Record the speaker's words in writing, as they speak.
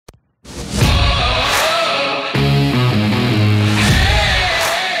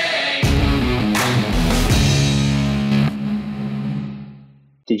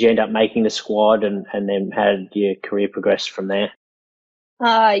did you end up making the squad, and then how did your career progress from there?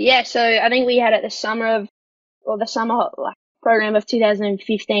 Yeah, so I think we had at the summer like program of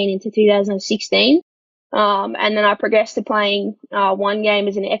 2015 into 2016. And then I progressed to playing one game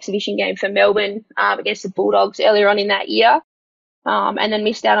as an exhibition game for Melbourne against the Bulldogs earlier on in that year. And then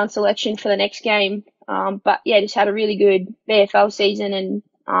missed out on selection for the next game. But yeah, just had a really good VFL season, and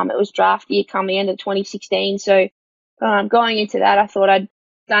it was draft year come the end of 2016. So going into that, I thought I'd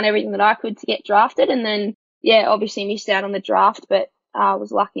done everything that I could to get drafted, and then yeah, obviously missed out on the draft, but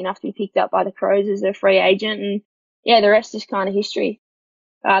was lucky enough to be picked up by the Crows as a free agent, and yeah, the rest is kind of history.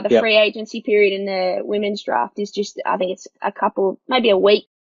 The Yep. free agency period in the women's draft is just, I think it's maybe a week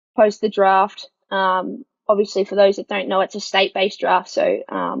post the draft. Obviously, for those that don't know, it's a state-based draft. So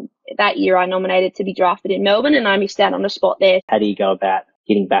that year I nominated to be drafted in Melbourne, and I missed out on a spot there. How do you go about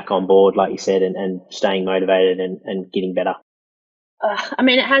getting back on board, like you said, and staying motivated and getting better? I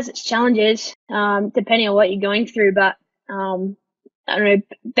mean, it has its challenges, depending on what you're going through. But I don't know,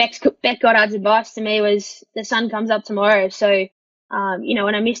 Beck Goddard's advice to me was the sun comes up tomorrow. So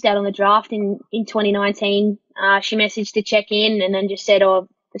when I missed out on the draft in 2019, she messaged to check in and then just said, oh,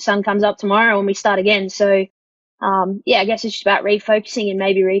 the sun comes up tomorrow and we start again. So, I guess it's just about refocusing and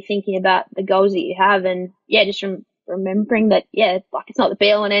maybe rethinking about the goals that you have. And yeah, just remembering that, yeah, like it's not the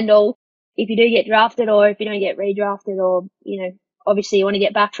be all and end all if you do get drafted or if you don't get redrafted, or, obviously you want to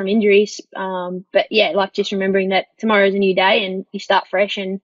get back from injuries. But yeah, like just remembering that tomorrow's a new day and you start fresh,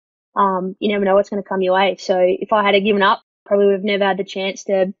 and you never know what's going to come your way. So if I had given up, probably would have never had the chance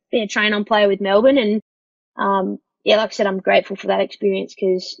to be a train-on player with Melbourne. And like I said, I'm grateful for that experience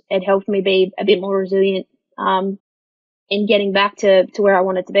because it helped me be a bit more resilient in getting back to where I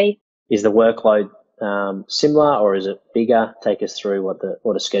wanted to be. Is the workload similar, or is it bigger? Take us through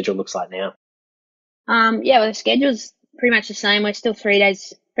what a schedule looks like now. Well, the schedule's pretty much the same. We're still 3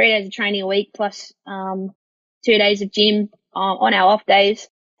 days of training a week plus 2 days of gym on our off days.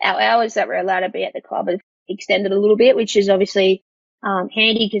 Our hours that we're allowed to be at the club have extended a little bit, which is obviously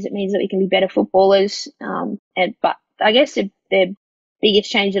handy because it means that we can be better footballers. But I guess the biggest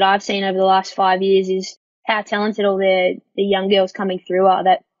change that I've seen over the last 5 years is how talented all the young girls coming through are.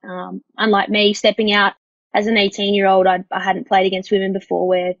 That unlike me stepping out as an 18-year-old, I hadn't played against women before,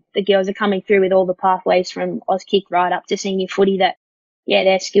 where the girls are coming through with all the pathways from Auskick right up to senior footy. That yeah,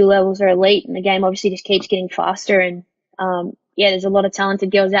 their skill levels are elite, and the game obviously just keeps getting faster. And there's a lot of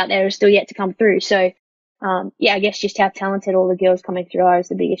talented girls out there who are still yet to come through. So I guess just how talented all the girls coming through are is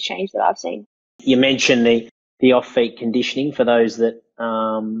the biggest change that I've seen. You mentioned the off-feet conditioning. For those that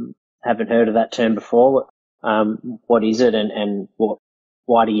haven't heard of that term before, what is it, and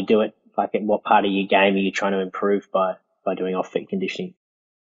why do you do it? Like, at what part of your game are you trying to improve by doing off-feet conditioning?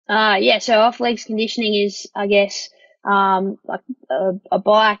 So off-legs conditioning is, I guess, like a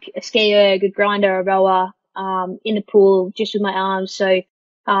bike, a ski erg, a grinder, a rower, in the pool just with my arms. So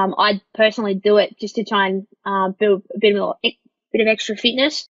I personally do it just to try and build a bit of extra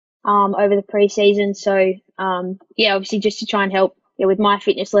fitness over the pre-season. So obviously just to try and help with my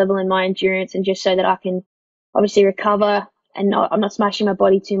fitness level and my endurance, and just so that I can obviously recover and I'm not smashing my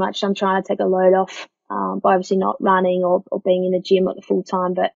body too much. So I'm trying to take a load off by obviously not running or being in the gym at the full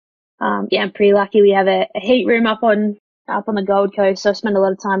time. But I'm pretty lucky. We have a heat room up on the Gold Coast, so I spend a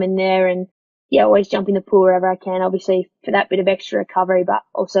lot of time in there, and always jump in the pool wherever I can, obviously for that bit of extra recovery, but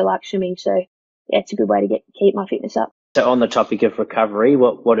also like swimming. So it's a good way to keep my fitness up. So on the topic of recovery,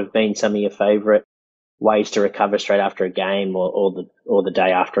 what have been some of your favourite ways to recover straight after a game or the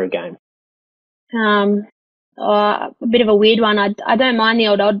day after a game? A bit of a weird one. I don't mind the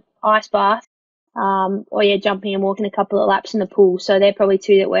odd ice bath, jumping and walking a couple of laps in the pool. So they're probably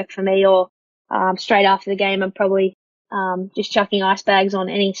two that work for me. Or straight after the game, I'm probably just chucking ice bags on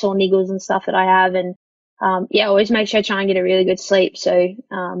any sore niggles and stuff that I have, and always make sure I try and get a really good sleep. So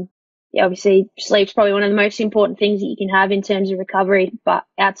obviously sleep's probably one of the most important things that you can have in terms of recovery. But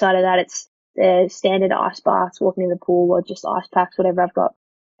outside of that, it's the standard ice baths, walking in the pool, or just ice packs, whatever I've got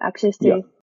access to. Yeah.